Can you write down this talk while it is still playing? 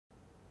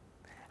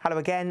Hello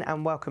again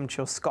and welcome to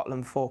your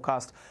Scotland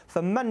forecast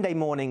for Monday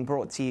morning,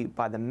 brought to you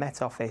by the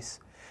Met Office.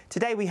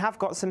 Today we have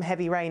got some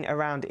heavy rain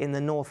around in the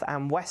north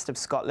and west of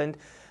Scotland,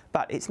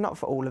 but it's not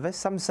for all of us.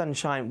 Some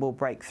sunshine will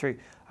break through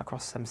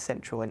across some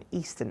central and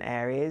eastern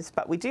areas,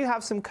 but we do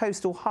have some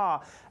coastal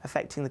har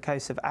affecting the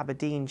coast of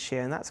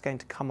Aberdeenshire, and that's going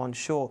to come on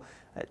shore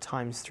at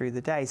times through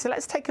the day. So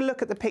let's take a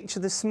look at the picture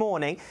this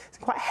morning. It's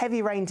quite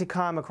heavy rain to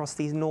come across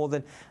these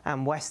northern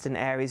and western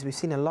areas. We've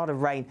seen a lot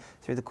of rain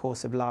through the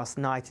course of last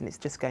night, and it's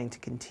just going to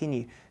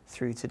continue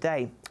through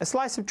today. A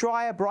slice of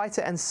drier,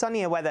 brighter and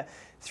sunnier weather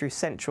through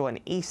central and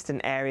eastern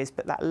areas,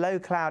 but that low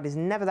cloud is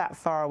never that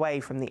far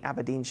away from the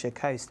Aberdeenshire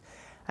coast,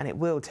 and it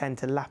will tend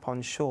to lap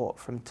on shore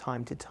from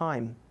time to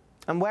time.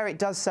 And where it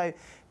does so,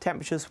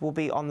 temperatures will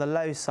be on the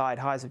low side,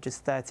 highs of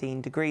just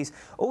 13 degrees.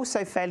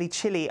 Also fairly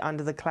chilly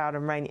under the cloud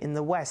and rain in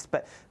the west,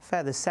 but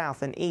further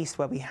south and east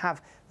where we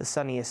have the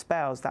sunnier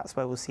spells, that's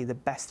where we'll see the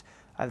best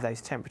of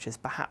those temperatures,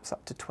 perhaps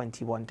up to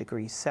 21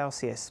 degrees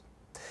Celsius.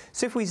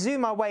 So if we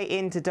zoom our way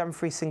into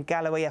Dumfries and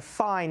Galloway, a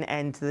fine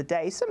end to the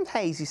day, some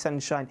hazy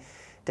sunshine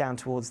down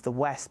towards the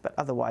west, but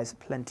otherwise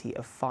plenty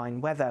of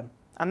fine weather.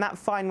 And that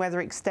fine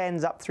weather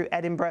extends up through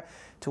Edinburgh,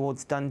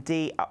 towards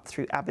Dundee, up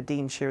through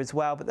Aberdeenshire as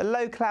well. But the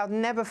low cloud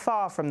never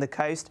far from the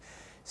coast,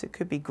 so it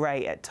could be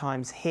grey at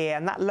times here.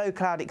 And that low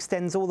cloud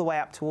extends all the way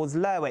up towards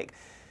Lerwick.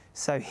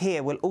 So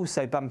here we'll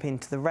also bump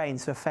into the rain,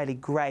 so a fairly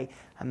grey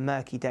and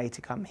murky day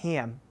to come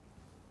here.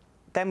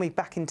 Then we're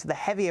back into the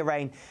heavier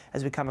rain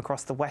as we come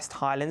across the West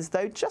Highlands,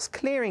 though just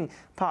clearing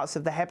parts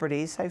of the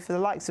Hebrides. So for the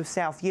likes of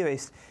South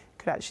Uist, it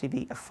could actually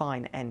be a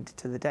fine end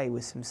to the day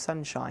with some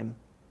sunshine.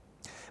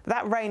 But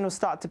that rain will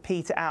start to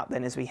peter out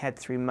then as we head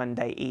through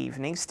Monday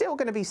evening. Still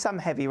going to be some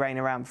heavy rain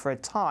around for a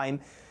time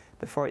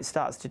before it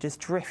starts to just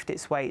drift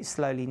its way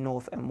slowly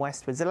north and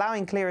westwards,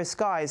 allowing clearer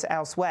skies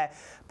elsewhere.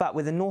 But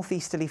with a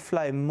northeasterly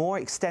flow, more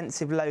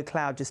extensive low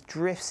cloud just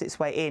drifts its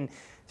way in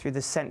through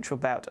the central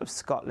belt of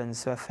Scotland,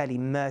 so a fairly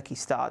murky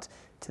start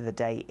to the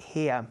day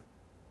here.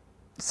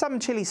 Some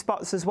chilly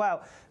spots as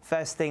well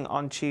first thing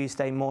on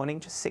Tuesday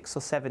morning, just 6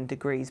 or 7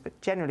 degrees, but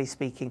generally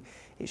speaking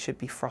it should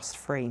be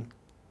frost-free.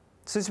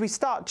 So as we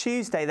start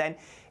Tuesday then,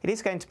 it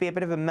is going to be a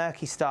bit of a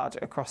murky start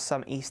across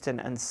some eastern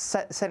and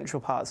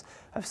central parts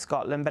of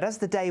Scotland, but as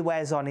the day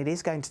wears on it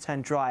is going to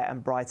turn drier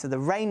and brighter. The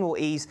rain will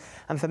ease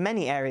and for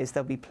many areas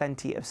there'll be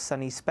plenty of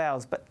sunny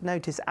spells, but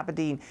notice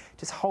Aberdeen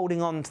just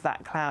holding on to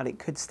that cloud. It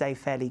could stay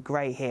fairly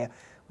grey here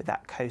with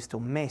that coastal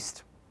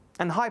mist.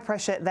 And high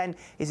pressure then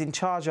is in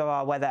charge of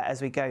our weather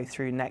as we go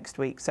through next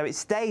week. So it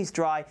stays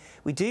dry.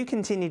 We do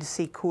continue to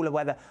see cooler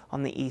weather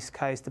on the east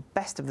coast, the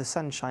best of the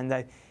sunshine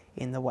though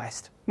in the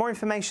west. More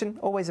information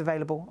always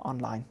available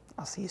online.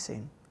 I'll see you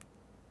soon.